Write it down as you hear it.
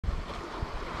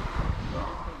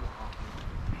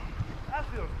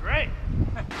right.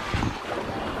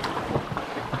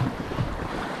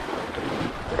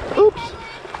 Oops.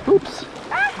 Oops.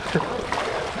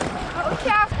 Oh,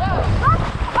 yeah. Whoa.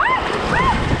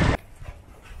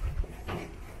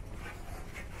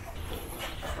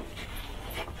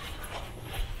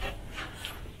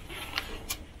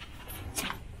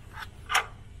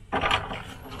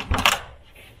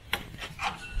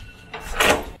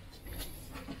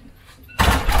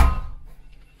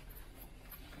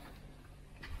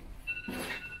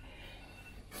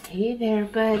 Hey there,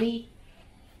 buddy.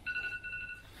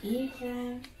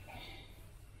 Ethan.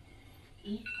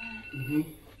 Ethan.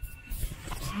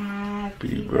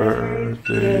 Happy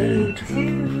birthday to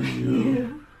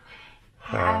you.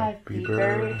 Happy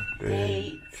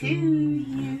birthday to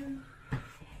you.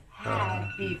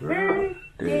 Happy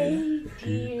birthday,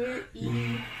 dear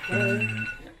Ethan.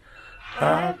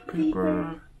 Happy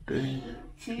birthday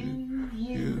to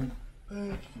you.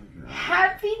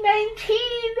 Happy 19,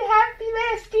 happy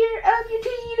last year of your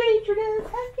teenagerness.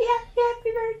 Happy, happy,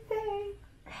 happy birthday.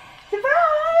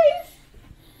 Surprise!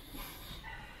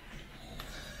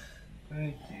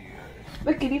 Thank you.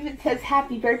 Look, it even says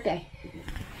happy birthday.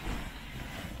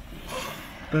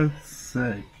 That's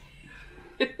sick.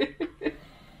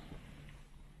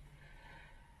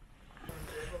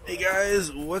 Hey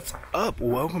guys, what's up?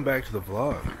 Welcome back to the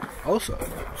vlog. Also,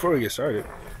 before we get started,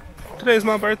 today's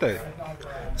my birthday.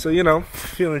 So, you know,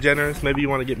 feeling generous. Maybe you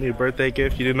want to get me a birthday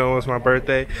gift. You didn't know it was my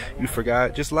birthday. You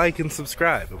forgot. Just like and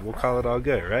subscribe and we'll call it all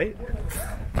good, right?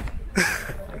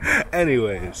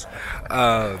 Anyways,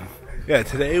 yeah,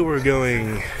 today we're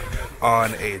going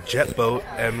on a jet boat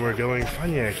and we're going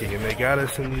funyaking, and they got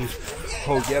us in these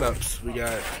whole get-ups. We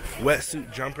got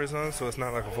wetsuit jumpers on, so it's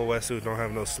not like a full wetsuit, don't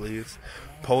have no sleeves.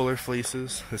 Polar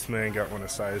fleeces. This man got one a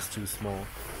size too small.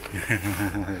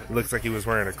 Looks like he was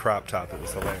wearing a crop top. It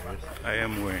was hilarious. I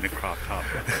am wearing a crop top.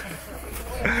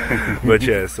 But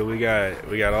yeah, so we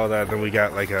got all that. Then we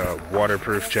got like a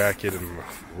waterproof jacket and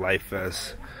life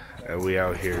vest, and we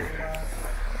out here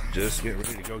just getting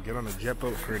ready to go get on a jet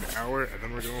boat for an hour, and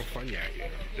then we're going funyaking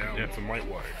down with some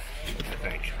whitewater, I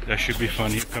think. That should be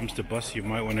fun. Here comes the bus. You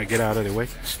might want to get out of the way.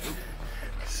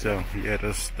 So yeah,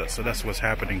 that's what's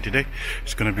happening today.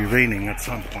 It's going to be raining at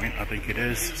some point. I think it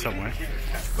is somewhere,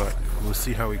 but we'll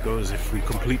see how it goes if we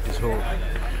complete this whole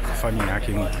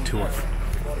funyaking tour.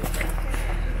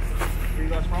 Where you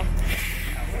guys from?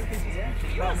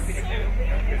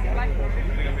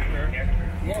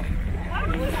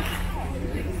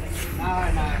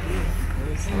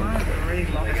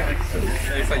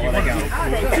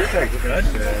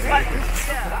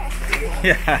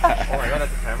 Yeah. Oh my god,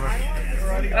 that's the camera.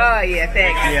 Oh, yeah,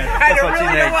 thanks. Yeah, I that's don't what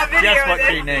really you know what need. video Just what it is.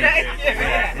 you need.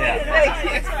 Thank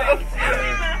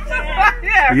you.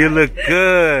 Yeah. You look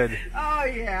good. Oh,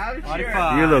 yeah, I'm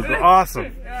sure. You look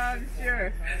awesome. I'm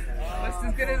sure. Just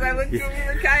as good as I look to the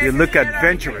kayak. You look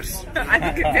adventurous. I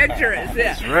look adventurous, yeah.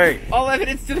 That's right. All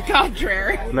evidence to the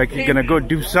contrary. Like you're gonna go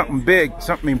do something big,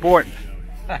 something important.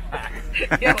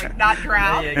 Yeah, like not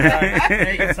drown.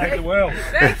 Hey, save the world.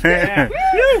 Thank you.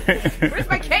 Woo! Where's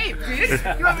my cape, dude?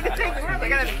 You want me to take the world? I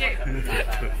gotta have a cape.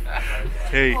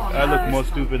 Hey, I look more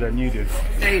stupid than you do.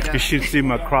 There you go. You should see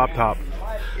my crop top.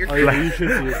 Oh yeah, you should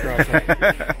see your crop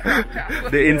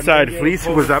top. The inside fleece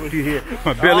was up to here.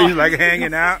 My belly's like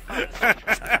hanging out.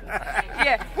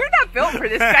 Yeah, we're not built for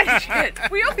this kind of shit.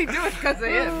 We only do it because of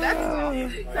him. That's all.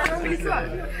 That's what he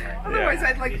said. Otherwise,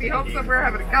 I'd like to be home somewhere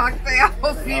having a cocktail,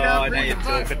 feet up, reading a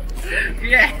book.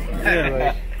 Yeah. Yeah,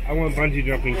 like, I went bungee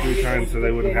jumping 3 times so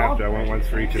they wouldn't have to. I went once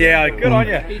for each of them. Yeah, good on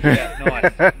you. Yeah,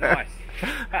 nice, nice.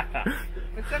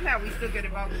 But somehow we still get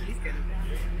involved in these kind of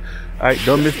things. All right,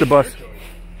 don't miss the bus.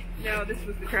 No, this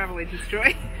was the travel agent's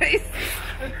choice.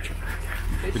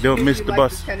 We don't miss the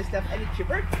bus. This kind of stuff, and it's your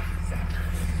birthday.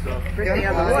 So. Birthday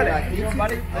on the water. You know,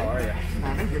 buddy? How are you?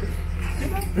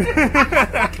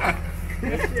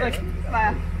 Look,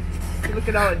 smile. You look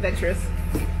at all adventurous.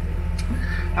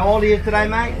 How old are you today,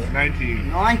 mate? 19.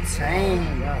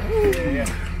 19.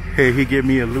 Hey, he gave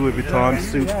me a Louis Vuitton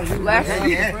suit. Last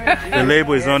year. The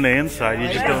label is on the inside. You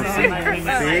just don't see.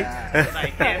 Last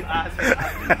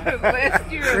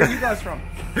year. Where are you guys from?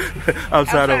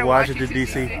 Outside of Washington,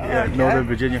 D.C. Yeah, Northern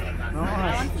Virginia.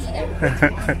 Nice.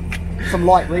 Some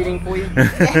light reading for you.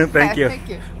 Thank you. Thank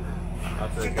you.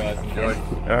 That's it, guys. Enjoy.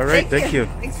 All right, thank you.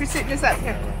 Thanks for sitting us up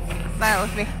here. Smile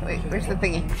with me. Wait, where's the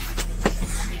thingy?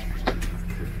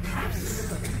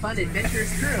 Fun,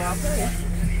 adventurous crew, I'll tell you.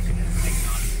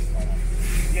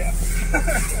 Yeah.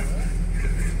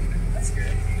 That's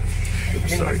good.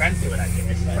 Oops, sorry. My friends do it, I think.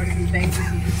 Part of these things.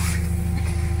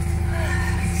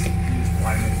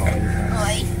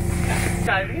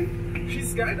 She's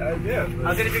skydive, yeah. I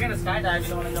was if you're gonna skydive, you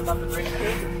don't want to jump up the bridge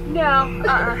too? No,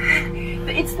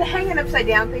 it's the hanging upside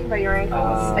down thing by your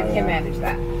ankles. I can't manage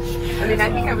that. I mean,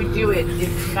 I think I would do it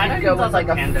if you go with like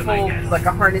a full, like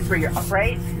a harness where you're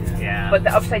upright. Yeah. But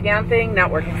the upside down thing,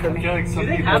 not working for I me. feel like some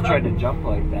people tried to jump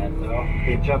like that though.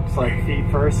 They jumped like feet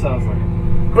first, so I was like...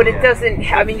 But it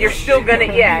doesn't, I mean, you're still gonna,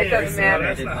 yeah, it doesn't matter.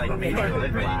 I did like major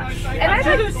whiplash. And I'm I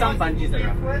sure like, there's some bungees that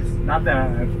are Not that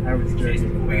I was scared.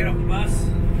 When we get off the bus.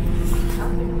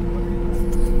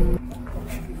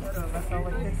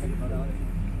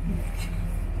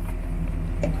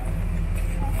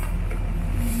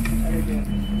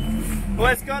 Who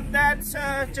has got that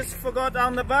just forgot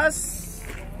on the bus?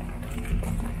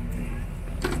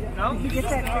 No? did you get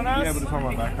that? Yeah, but it's on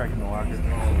my backpack in the locker.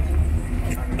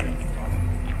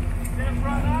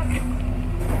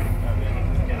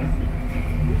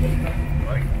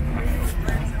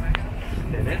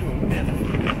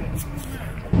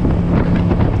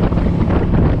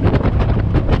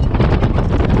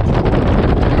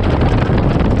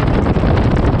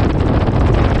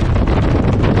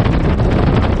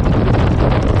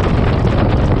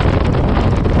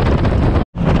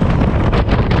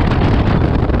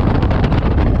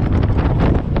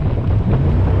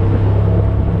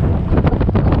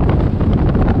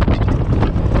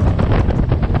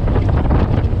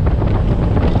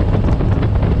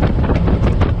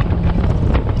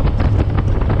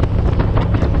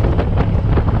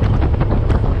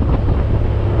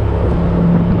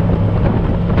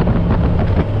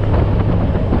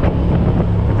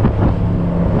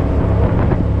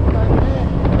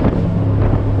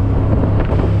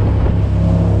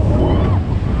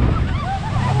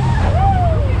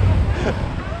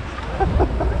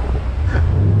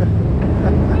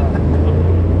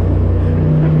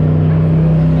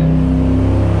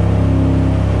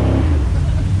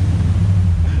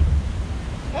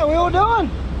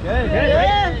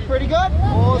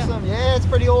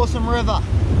 Awesome river,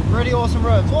 pretty awesome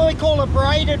river. It's what we call a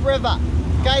braided river.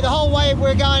 Okay, the whole way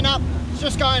we're going up, it's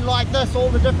just going like this, all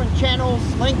the different channels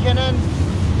linking in.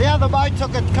 The other boat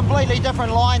took a completely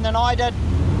different line than I did.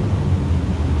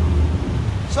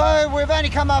 So we've only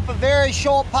come up a very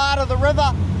short part of the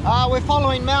river. We're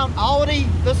following Mount Aldi,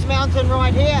 this mountain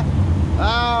right here.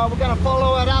 We're going to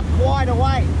follow it up quite a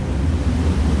way.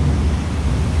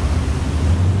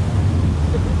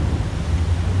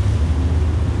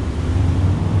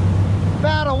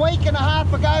 About a week and a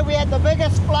half ago, we had the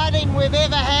biggest flooding we've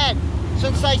ever had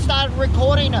since they started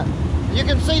recording it. You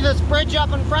can see this bridge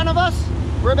up in front of us.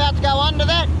 We're about to go under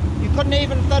that. You couldn't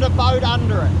even fit a boat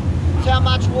under it. That's how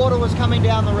much water was coming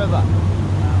down the river.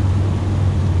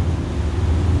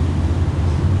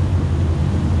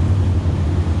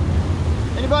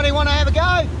 Anybody want to have a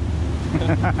go?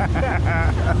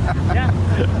 Yeah.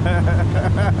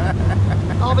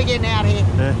 I'll be getting out here.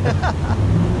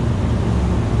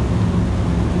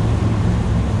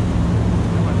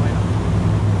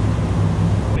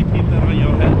 Keep that on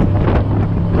your head.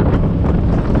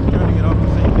 Trying to get off the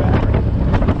same battery.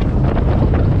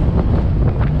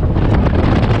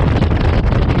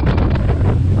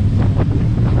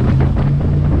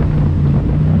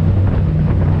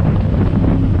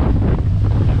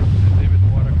 Maybe the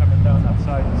water coming down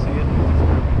outside to see it.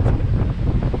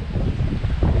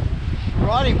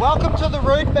 Righty, welcome to the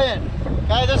root burn.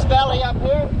 Okay, this valley up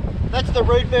here, that's the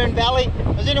root burn valley.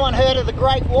 Has anyone heard of the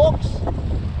Great Walks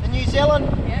in New Zealand?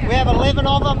 Yeah. We have 11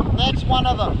 of them, that's one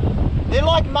of them. They're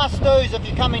like must-dos if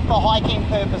you're coming for hiking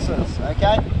purposes,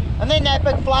 okay? And then that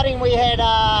big flooding we had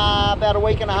about a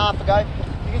week and a half ago,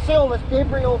 you can see all this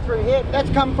debris all through here, that's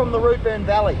come from the root burn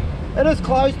valley. It is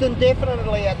closed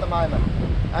indefinitely at the moment,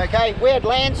 okay? We had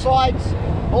landslides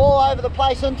all over the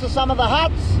place into some of the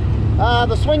huts.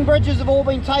 The swing bridges have all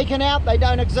been taken out, they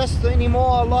don't exist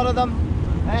anymore, a lot of them.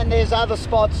 And there's other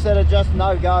spots that are just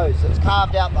no-goes. It's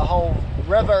carved out the whole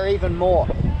river even more.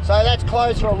 So that's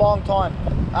closed for a long time.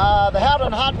 The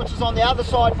Howden Hut, which is on the other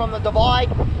side from the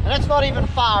divide, and that's not even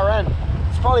far in.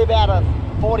 It's probably about a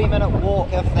 40-minute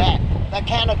walk, if that. They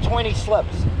counted 20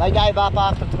 slips. They gave up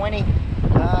after 20.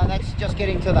 That's just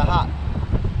getting to the hut.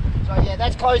 So yeah,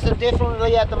 that's closed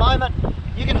indefinitely at the moment.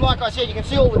 You can, like I said, you can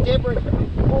see all the debris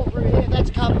all through here.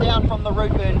 That's come down from the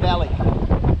root burn valley.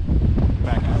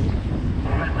 Back up.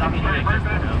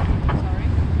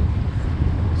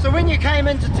 So when you came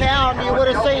into town, you would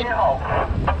have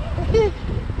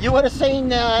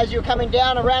seen, as you were coming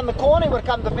down around the corner, you would have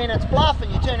come to Bennett's Bluff,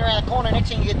 and you turn around the corner, next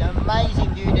thing you get an amazing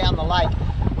view down the lake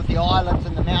with the islands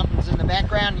and the mountains in the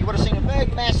background. You would have seen a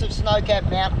big, massive snow-capped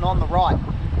mountain on the right.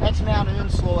 That's Mount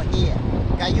Earnslaw here.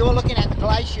 Okay, you're looking at the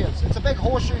glaciers. It's a big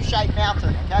horseshoe-shaped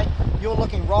mountain. Okay, you're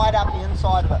looking right up the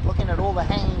inside of it, looking at all the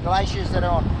hanging glaciers that are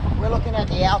on. We're looking at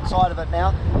the outside of it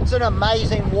now. It's an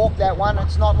amazing walk, that one.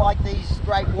 It's not like these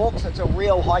great walks, it's a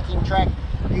real hiking track.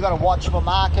 You've got to watch for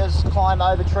markers, climb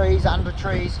over trees, under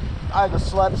trees, over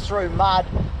slips, through mud.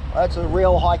 It's a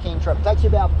real hiking trip. It takes you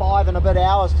about 5 and a bit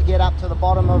hours to get up to the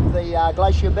bottom of the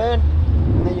glacier burn.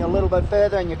 And then you're a little bit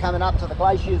further and you're coming up to the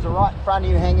glaciers are right in front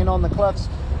of you, hanging on the cliffs.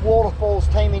 Waterfalls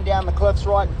teeming down the cliffs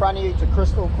right in front of you to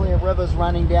crystal clear rivers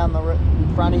running down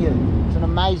in front of you. It's an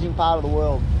amazing part of the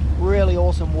world. Really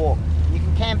awesome walk. You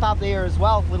can camp up there as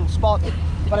well, little spot.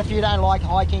 But if you don't like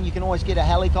hiking, you can always get a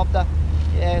helicopter.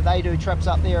 Yeah, they do trips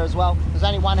up there as well. There's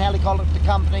only one helicopter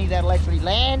company that'll actually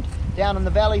land down in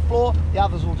the valley floor. The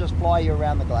others will just fly you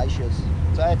around the glaciers.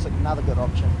 So that's another good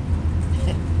option.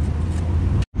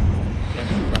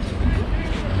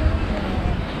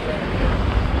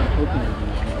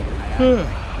 You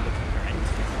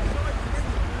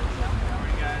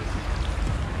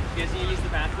guys need to use the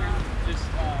bathroom, just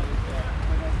there's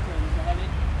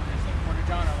a quarter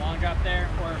john or long drop there,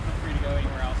 or feel free to go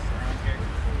anywhere else around here.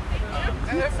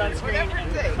 Sunscreen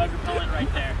and bug repellent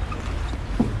right there.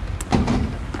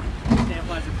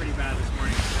 Sandflies are pretty bad this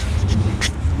morning, so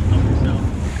help yourself.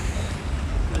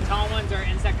 The tall ones are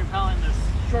insect repellent, the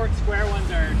short square ones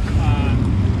are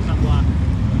sunblock.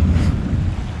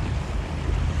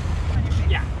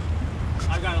 Yeah,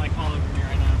 I've got it like all over me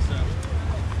right now, so.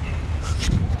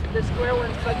 The square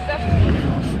one's bug stuff?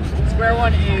 Square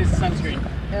one is sunscreen.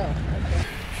 Oh, okay.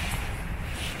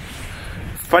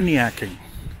 Funyaking.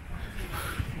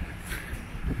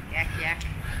 Yak yak.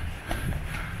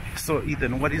 So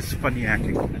Ethan, what is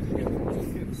funyaking?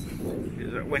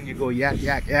 Is it when you go yak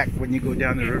yak yak when you go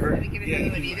down the river? Let me give it to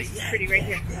you, Andy. This is pretty right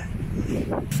here.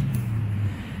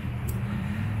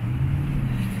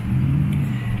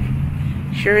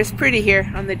 Sure is pretty here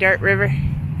on the Dart River.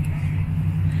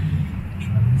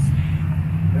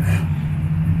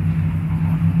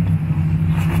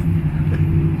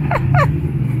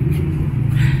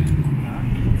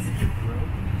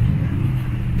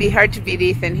 Be hard to beat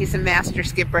Ethan. He's a master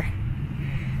skipper.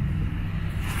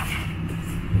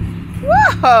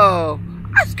 Whoa!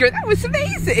 Oscar, that was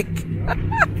amazing!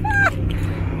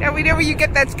 Now we know where you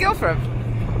get that skill from.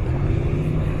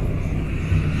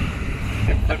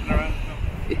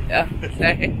 Yeah,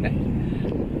 sorry.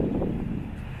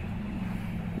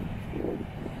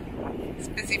 He's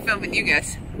busy filming you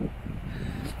guys.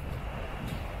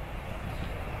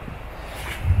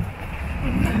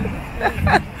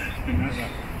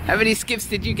 How many skips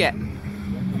did you get?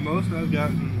 The most I've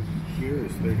gotten here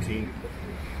is 13.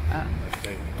 I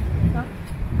think.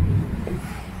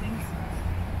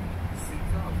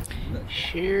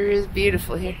 Sure is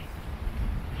beautiful here.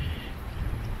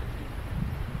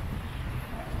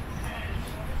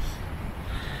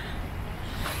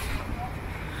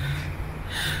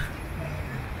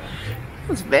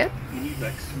 That's bad. You need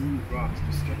like smooth rocks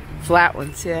to skip. Flat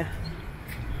ones, yeah.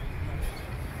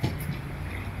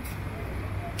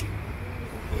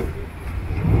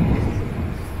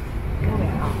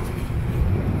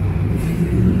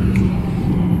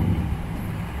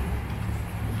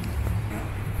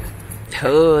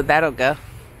 Oh, that'll go.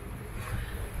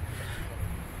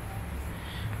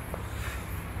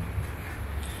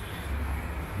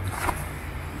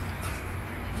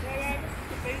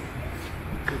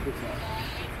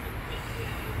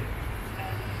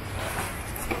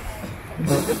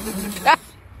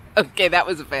 Okay, that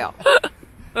was a fail.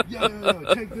 Yo,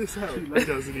 check this out. That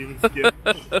doesn't even skip.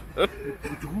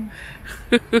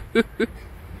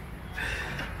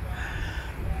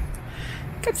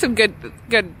 Got some good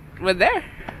one there.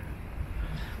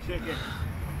 Check it.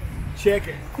 Check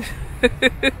it.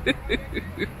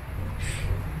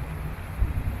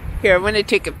 Here, I'm gonna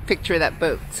take a picture of that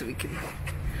boat so we can.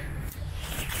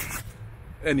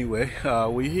 Anyway,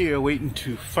 we're here waiting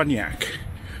to Funyak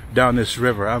down this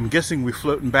river. I'm guessing we're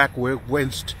floating back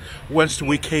whence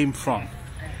we came from.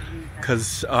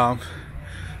 Because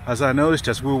as I noticed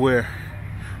as we were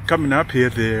coming up here,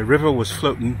 the river was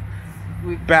floating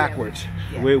backwards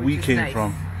where we came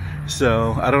from.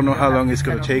 So I don't know how long it's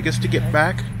going to take us to get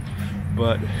back,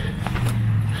 but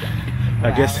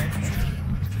I guess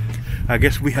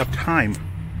we have time.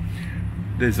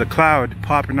 There's a cloud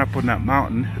popping up on that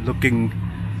mountain looking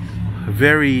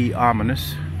very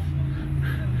ominous,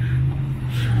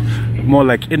 more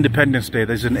like Independence Day.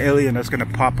 There's an alien that's going to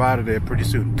pop out of there pretty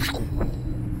soon,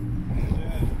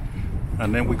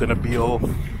 and then we're going to be all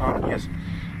yes.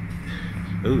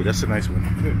 Ooh, that's a nice one.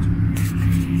 Good.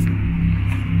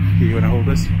 Here, you want to hold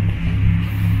this?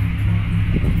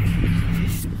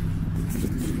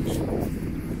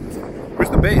 Where's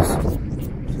the base?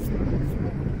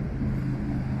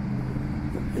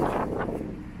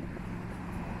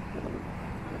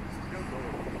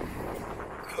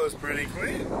 was pretty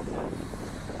clean.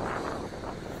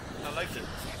 I liked it.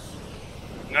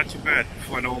 Not too bad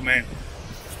for an old man.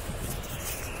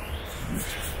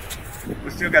 We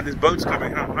still got these boats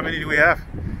coming, huh? How many do we have?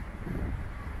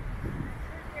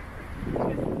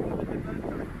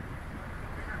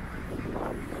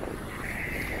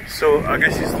 So I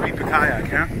guess it's 3 per kayak,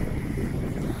 huh?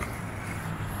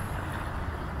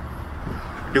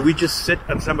 Do we just sit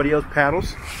and somebody else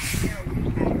paddles?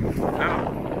 No.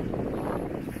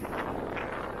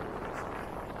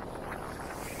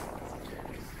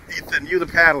 Ethan, you're the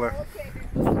paddler.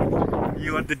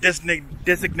 You are the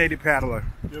designated paddler.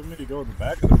 You want me to go in the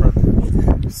back or the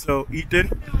front? So, Ethan,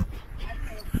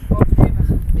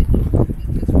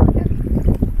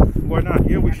 why not?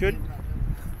 Yeah, we should.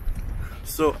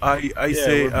 So I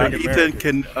say Ethan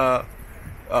can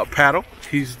paddle.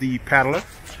 He's the paddler.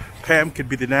 Pam can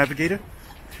be the navigator,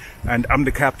 and I'm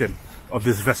the captain of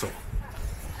this vessel.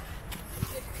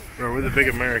 Bro, we're the big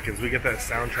Americans. We get that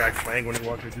soundtrack playing when we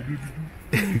walk through.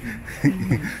 You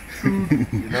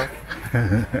know?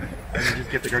 And you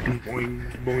just get the cartoon boing,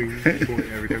 boing,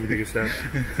 boing every time we take a step.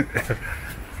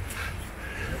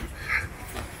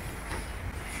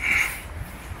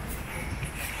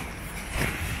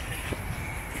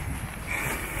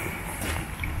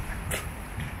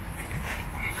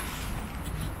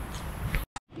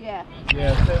 Yeah.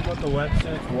 Yeah, same with the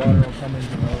wetsuits. Water will come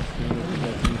into those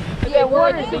too. Yeah,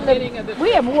 water's in the.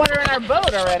 We have water in our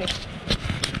boat already.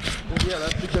 Well, yeah,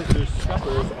 that's because there's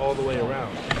scuppers all the way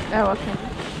around. Oh, okay.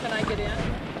 Can I get in?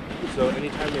 So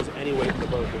anytime there's any weight in the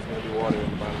boat, there's going to be water in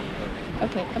the bottom of the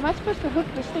boat. Okay. Am I supposed to hook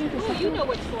this thing to something? You know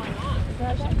what's going on.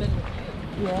 I've been with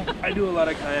you. Yeah. I do a lot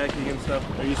of kayaking and stuff.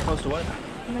 Are you supposed to what?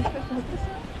 Am I supposed to hook this?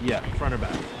 Yeah, front or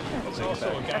back. There's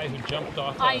also a guy who jumped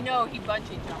off. I know, he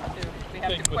bungee jumped too. We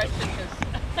have to question his...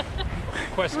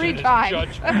 Question 3 his times.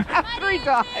 judgment. 3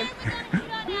 times.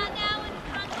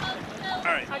 All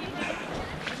right.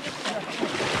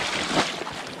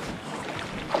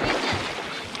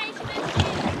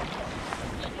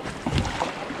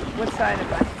 What side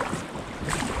am I?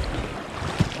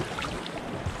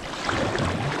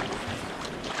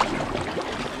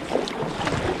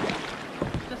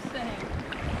 Just saying.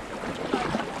 I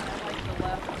like the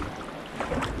left.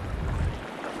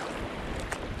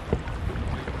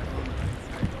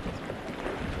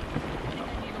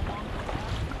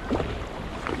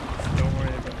 Don't worry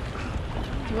about it.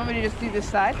 Do you want me to just do this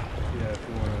side? Yeah, if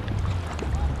you want to.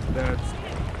 That's.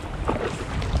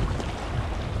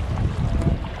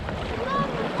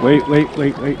 Wait. Okay, stop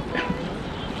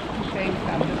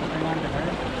this thing under her.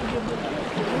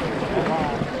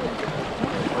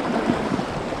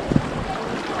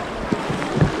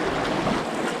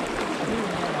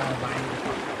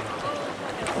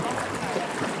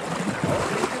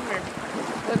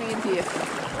 Looking into you.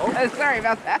 Oh, sorry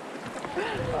about that.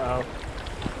 Uh-oh.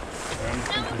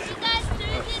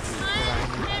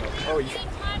 Oh, yeah.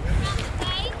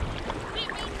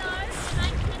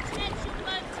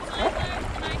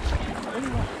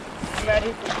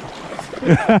 Ready?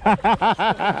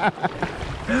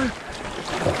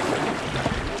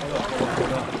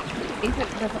 Ethan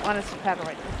doesn't want us to paddle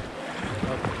right now.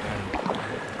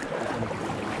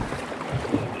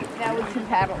 Now we can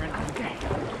paddle. Okay.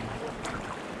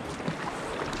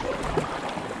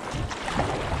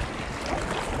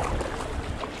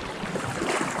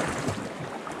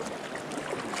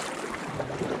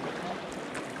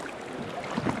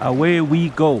 Away we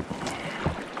go.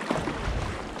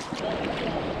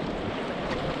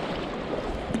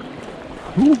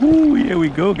 Woohoo! Here we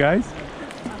go, guys.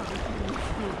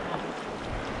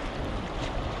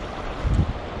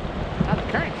 Oh, the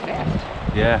current's fast.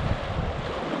 Yeah.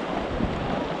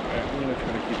 I'm going to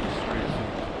try to keep it straight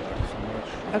so much.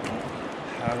 Okay.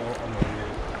 Paddle on the way.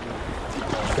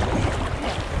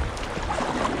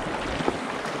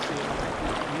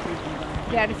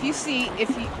 Dad,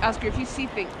 Oscar, if you see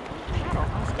big paddle,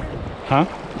 Oscar. Huh?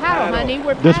 Paddle, honey,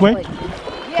 we're This way?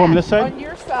 paddling. Yeah, From this side? on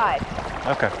your side.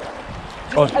 Okay.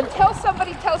 Oh, Until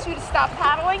somebody tells you to stop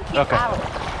paddling, keep Okay. paddling.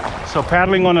 so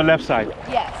paddling on the left side.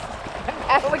 Yes. I'm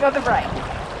paddling on the right.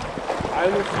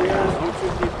 I'm the stairs, you two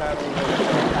keep paddling.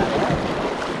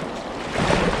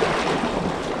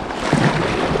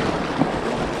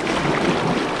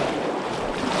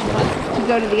 He wants us to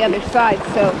go to the other side,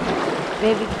 so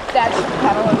maybe that should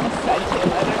paddle on this side too. I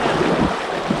don't know.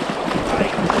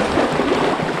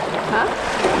 Huh?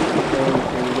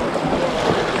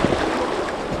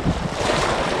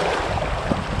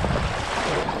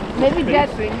 Maybe Dad.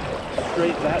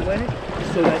 Straight that way,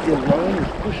 so that your rowing is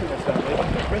pushing us that way.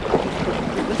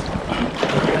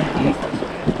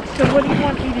 So what do you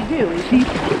want me to do? Keep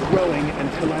rowing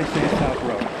until I say stop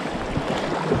rowing.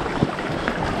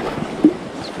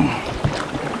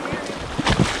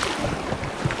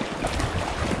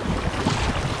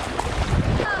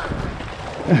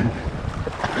 Oops.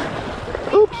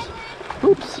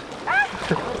 Oops.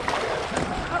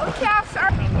 Oh, yeah,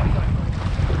 sorry.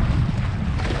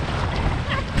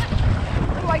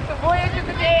 Like the voyage of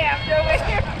the damned over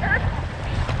here.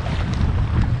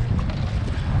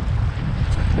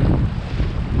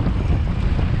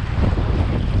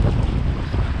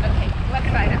 Okay, left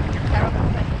side up your pedal.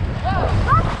 Whoa!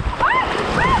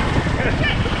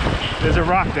 There's a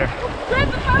rock there.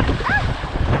 Grab the phone!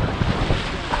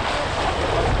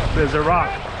 There's a rock.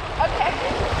 Okay,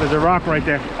 There's a rock right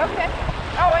there. okay.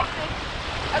 Oh, I see.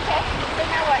 Okay, so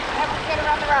now what? Now we get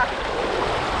around the rock.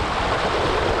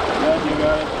 Yes, you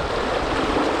got it.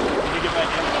 Can you get back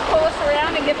in? Can you pull us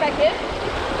around and get back in?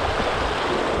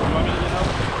 You want me to get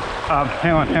help?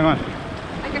 Hang on, hang on.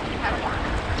 I got your pedal on.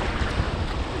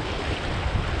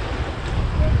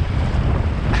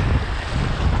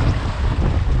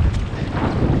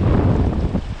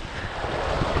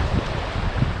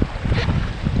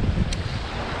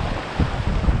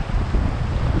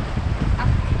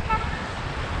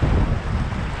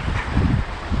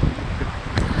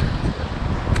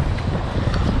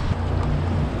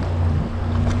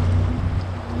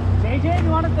 JJ, you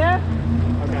want it there?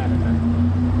 Okay.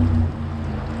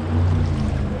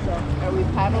 Are we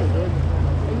paddling? Are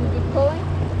you just pulling?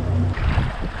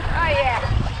 Oh yeah.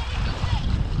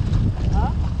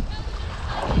 Huh?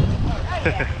 Oh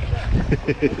yeah.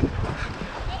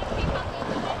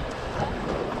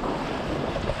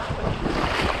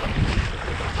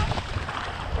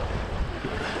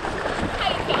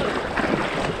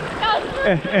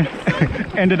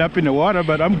 Ended up in the water,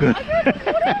 but I'm good.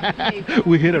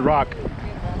 We hit a rock. It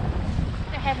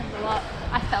happens a lot.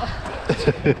 I fell.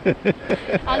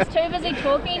 I was too busy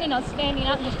talking and I was standing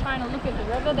up just trying to look at the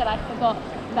river that I forgot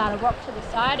about a rock to the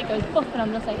side. It goes boop and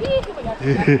I'm just like, here we go.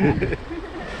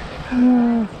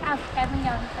 How's paddling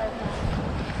going so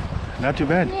far? Not too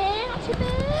bad. Yeah, not too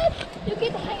bad. You'll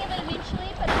get the hang of it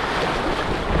eventually, but...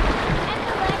 And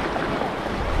the lake.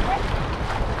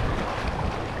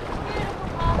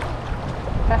 Beautiful.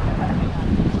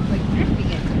 Like drifting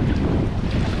it.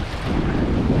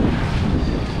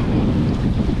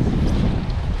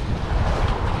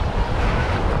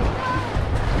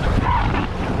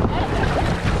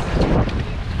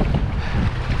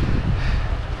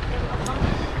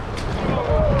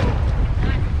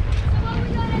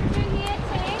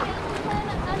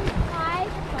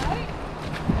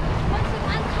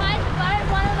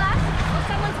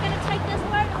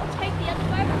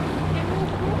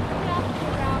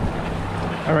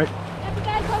 All right. If you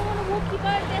guys don't want to walk your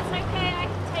boat, that's okay. I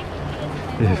can take you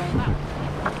here.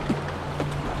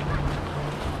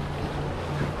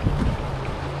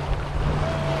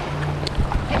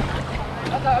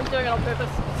 I thought I was doing it on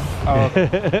purpose.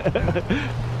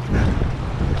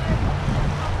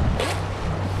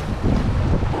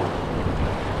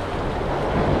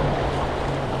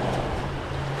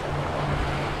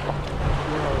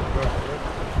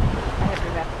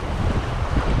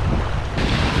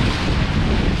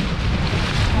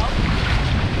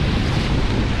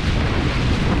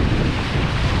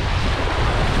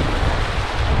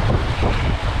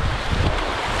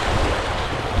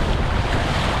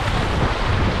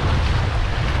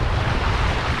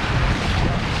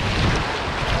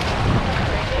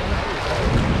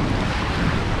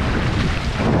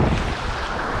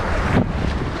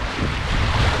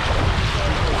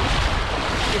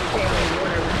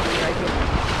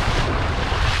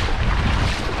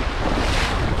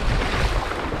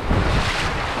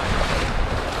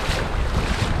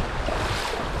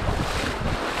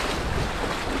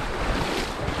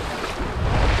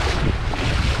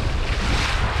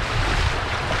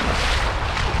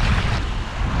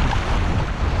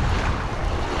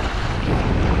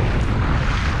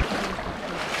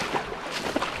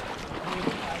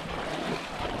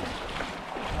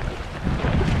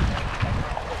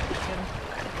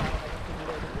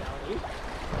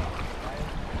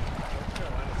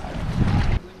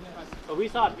 Oh, we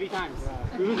saw it 3 times.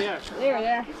 We were there. They were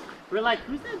there. We're like,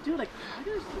 who's that dude? Like,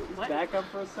 what? Back up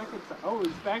for a second time. Oh,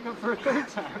 he's back up for a third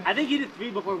time. I think he did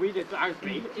 3 before we did our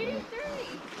 3.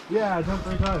 Yeah, I jumped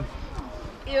 3 times.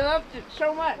 He loved it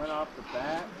so much. Went off the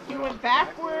bat. He went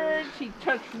backwards, he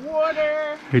touched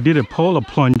water. He did a polar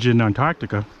plunge in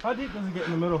Antarctica. How deep does it get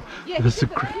in the middle? Yeah, he This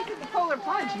did is cra- he did the polar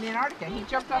plunge in Antarctica. He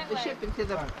jumped off the ship into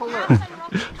the polar.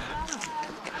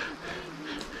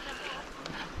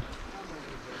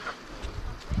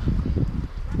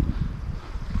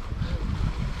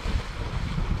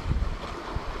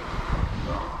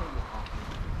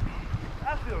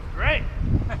 That feels great.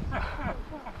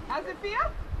 How's it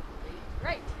feel?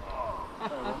 Great.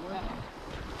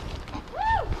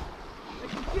 Woo!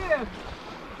 Look at you.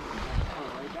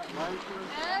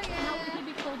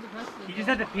 She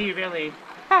said to pee, really.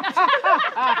 You're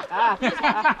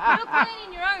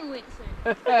cleaning your own wetsuit.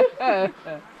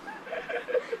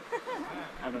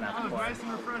 I'm gonna have to pour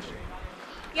it.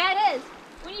 Yeah, it is.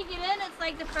 When you get in, it's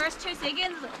like the first 2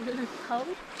 seconds, it's like, cold.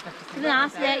 And then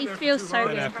after that, you feel so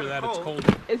good. After that, it's cold.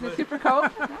 Is it super cold?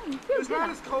 It's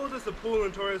not as cold as the pool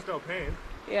in Torres del Paine.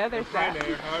 Yeah, there's that.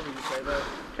 Paine, however you say that.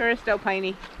 Torres del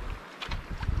Paine.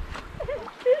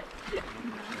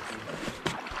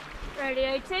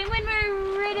 Radio team, when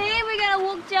we're ready, we're gonna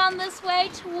walk down this way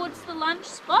towards the lunch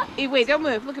spot. Hey, wait, don't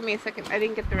move. Look at me a second. I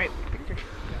didn't get the right picture.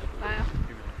 Smile.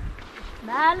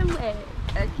 Mile away.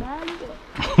 Mile away.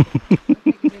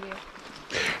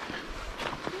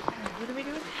 What are we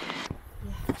doing?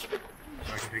 So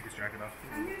I can take his jacket off.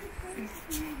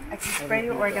 I can spray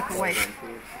you or I got the white.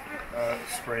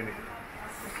 Spray me.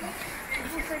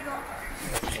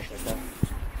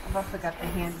 I've also got the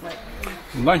hand wet.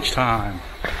 Lunchtime.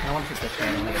 I want to put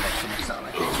that on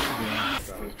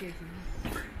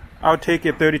I'll take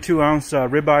a 32-ounce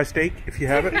ribeye steak if you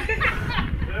have it.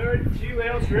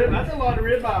 32-ounce rib. That's a lot of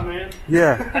ribeye, man.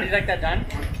 Yeah. How do you like that done?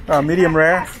 Medium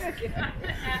rare.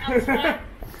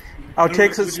 I'll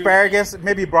take some asparagus,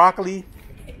 maybe broccoli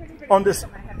on this.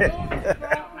 I've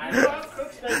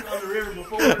cooked steak on the river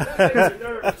before.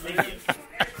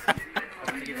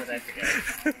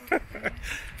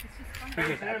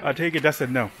 I'll take it. That's a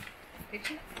no. He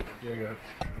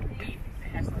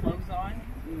has clothes on.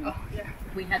 Oh, yeah.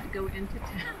 We had to go into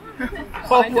town.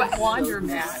 Find a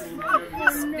laundromat.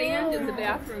 Stand in the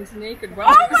bathrooms naked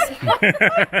while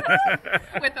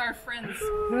with our friends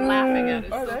laughing at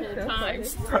us the whole time.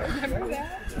 Remember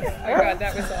that? Oh God,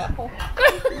 that was awful.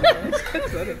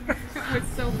 It was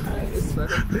so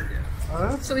funny. Oh,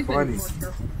 that's So we've been funny. more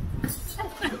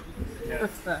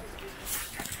careful.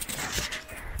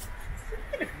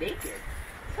 Naked.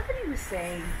 Somebody was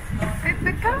saying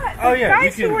the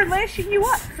guys who were lashing you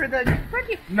up for the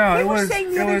No, they it were was. saying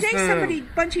the It other was day the. somebody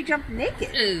bungee jumped naked.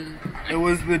 It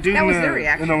was the dude That was in their the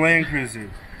reaction. Land Cruiser.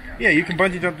 Yeah, you can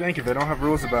bungee jump naked. They don't have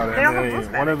rules about it. They don't And have rules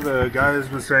about one of the guys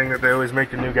was saying that they always make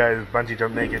the new guys bungee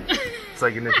jump naked. It's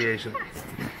like initiation.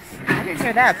 I didn't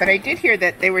hear that, but I did hear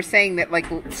that they were saying that like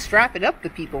strapping up the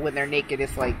people when they're naked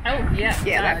is like, Oh, yeah.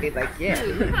 yeah, that'd be like, yeah.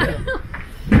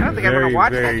 I don't think I'm gonna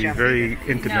watch that jump. very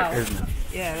intimate, isn't it?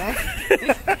 Yeah,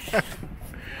 that.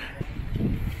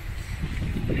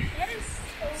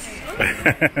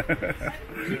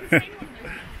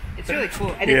 It's really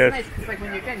cool, and Yes. it's nice because like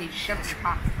when you're done, you shove it in your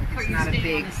pocket. It's not a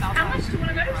big. How much do you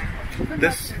want to go?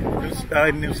 This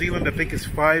in New Zealand, I think, is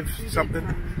 5 something.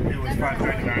 It was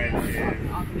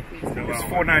 $5.99. It's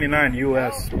 $4.99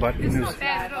 US, but in New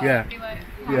yeah,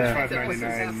 yeah,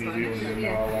 $5.99 New Zealand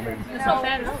and all. I mean, It's not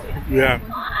bad at all. yeah.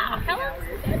 How long?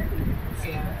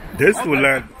 This will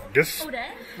this. All day?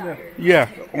 Yeah,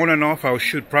 on and off, I'll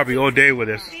shoot probably all day with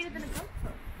this.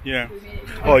 Yeah.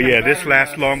 Oh yeah, this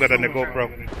lasts longer than the GoPro.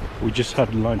 We just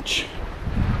had lunch.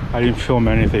 I didn't film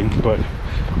anything, but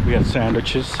we had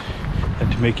sandwiches.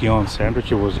 Had to make your own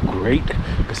sandwich. It was great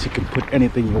because you can put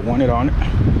anything you wanted on it.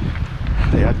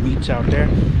 They had meats out there.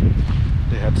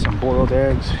 They had some boiled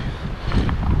eggs.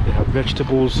 They had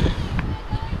vegetables.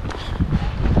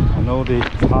 I know the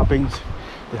toppings.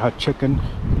 They had chicken.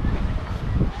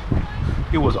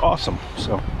 It was awesome.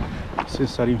 So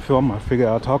since I didn't film, I figured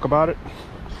I'll talk about it.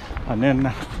 And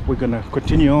then we're gonna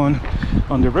continue on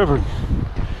the river,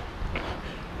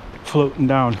 floating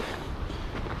down.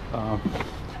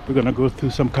 We're gonna go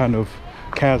through some kind of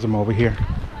chasm over here.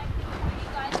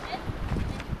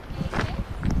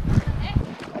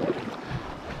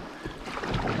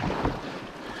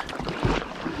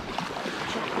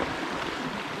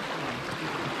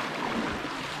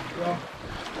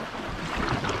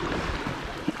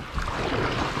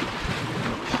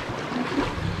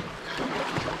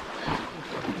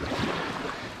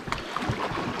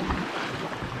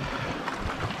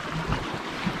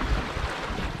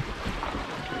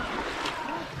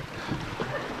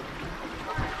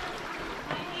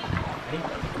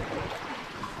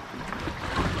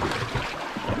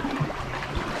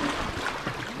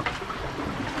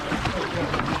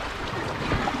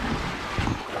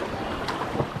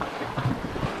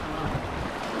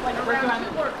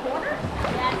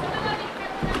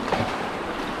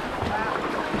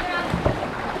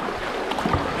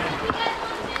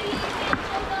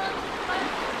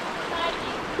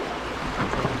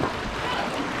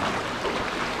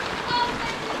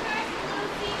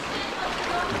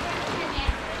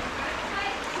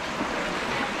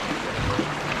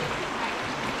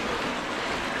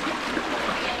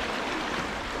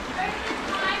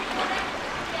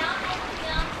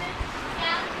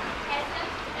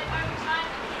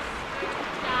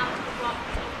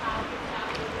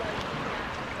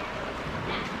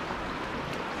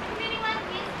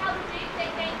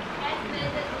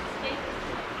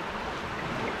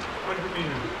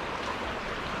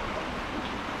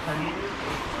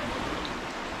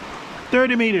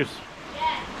 30 meters.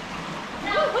 Yeah.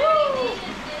 Now 30 meters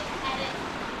is at its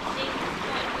dangerous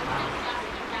point with just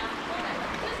around the corner.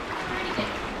 Just pretty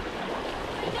good.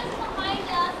 Just behind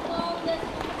us, along this,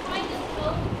 behind this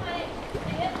slope, kind of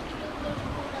see it, you can look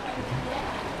over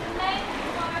there. The main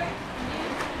part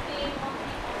used to be on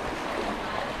the opposite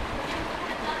side.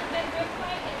 Another big rip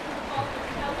point is the fault of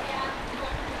south gas,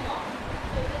 not the wall.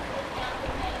 So this is down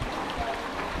the main part.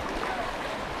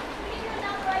 We can do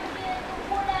another right there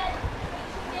before that.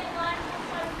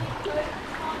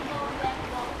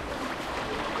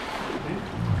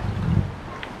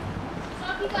 So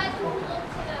if you guys will look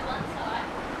to the one side.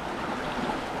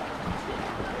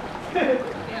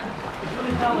 It's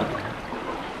really telling.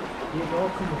 You go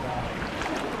from the back.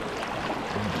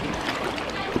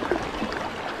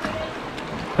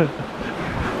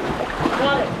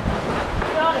 Got it.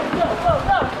 Got it. Go, go,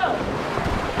 go, go.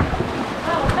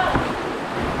 Go, go.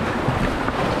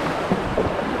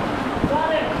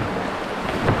 Got it.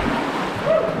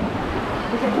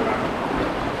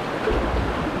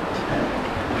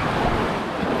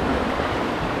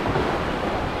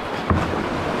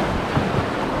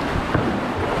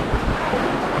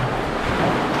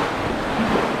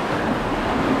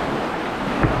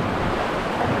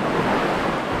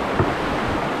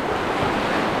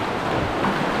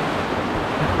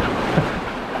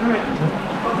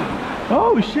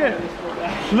 Oh shit!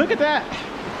 Look at that!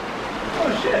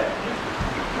 Oh shit.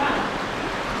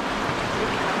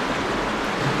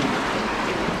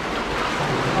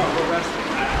 Oh, well, that's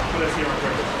put us here on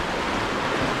purpose.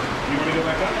 You want to go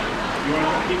back up? You want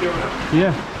to keep going up?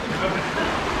 Yeah. Okay.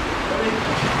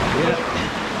 Yeah.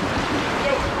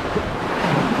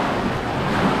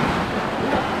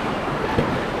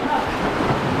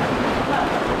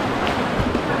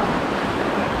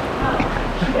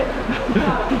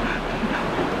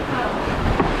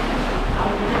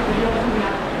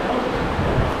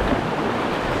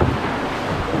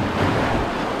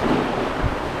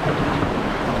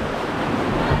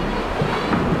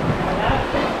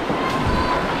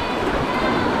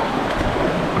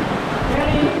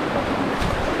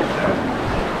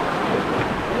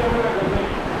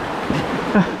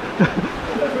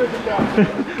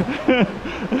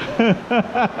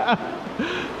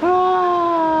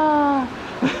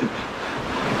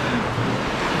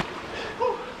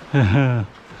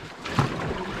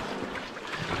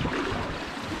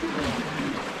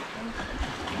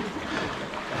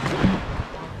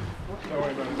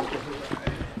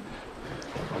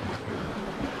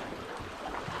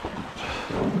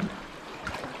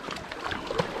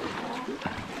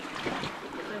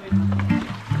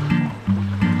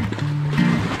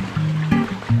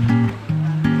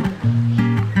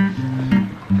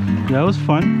 That was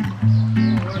fun.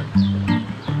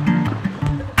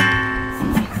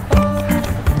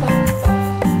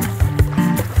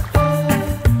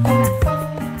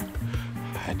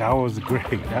 That was great.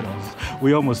 That was.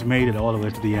 We almost made it all the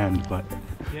way to the end, but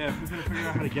Yeah, if we could figure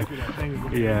out how to get through that thing, we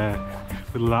would. yeah,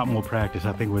 with a lot more practice,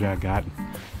 I think we'd have gotten.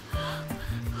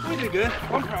 We did good.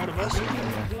 I'm proud of us.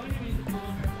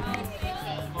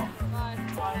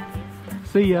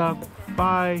 See ya.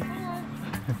 Bye.